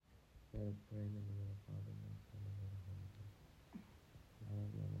Let us pray in the name of the Father, and the Son, and of the Holy Ghost. Lord,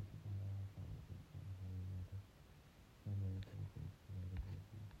 we are most high, our Father, which art in heaven, Mother. Thy name is grace, the Lord is with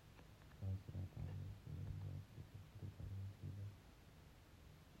thee. Blessed art thou amongst women, and blessed is the fruit of thy womb, Jesus.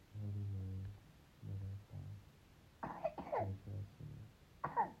 Holy Mary, Mother of God, pray for us sinners,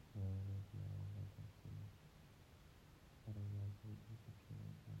 now and at the hour of our death. Amen. Father, we ask you to secure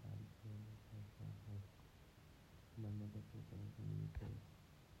our body, soul, and Christ our Lord. Remember the people of whom you gave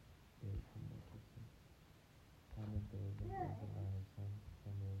grace and mercy. Honor those that live by her Son,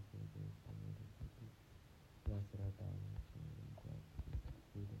 and those who grace the Lord is with thee. Blessed art thou amongst women, and blessed is the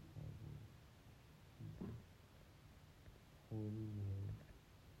fruit of thy womb, Jesus. Holy Mary,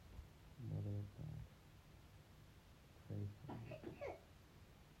 Mother of God, pray for us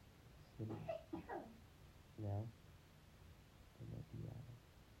sinners, now and at the hour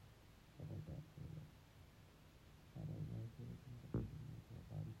of our death. Amen. Father, immaculate conception, make our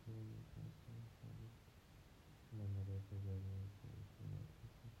body pure, make our soul holy. Remember those who are waiting in prayer for mercy.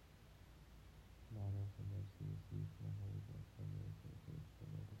 In honor of the mercy received from the Holy Ghost, by Mary, for grace,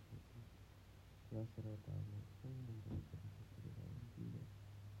 the Lord is with thee. Blessed art thou amongst women, and blessed is the fruit of thy womb, Jesus.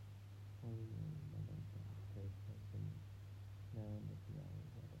 Holy Mary, Mother of God, pray for us sinners, now and at the hour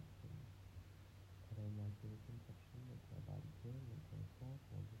of our death. Amen. At our immaculate conception, make our body pure, make our soul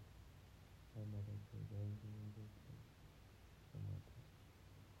holy. Our Mother, pray those who are in great need. Amen.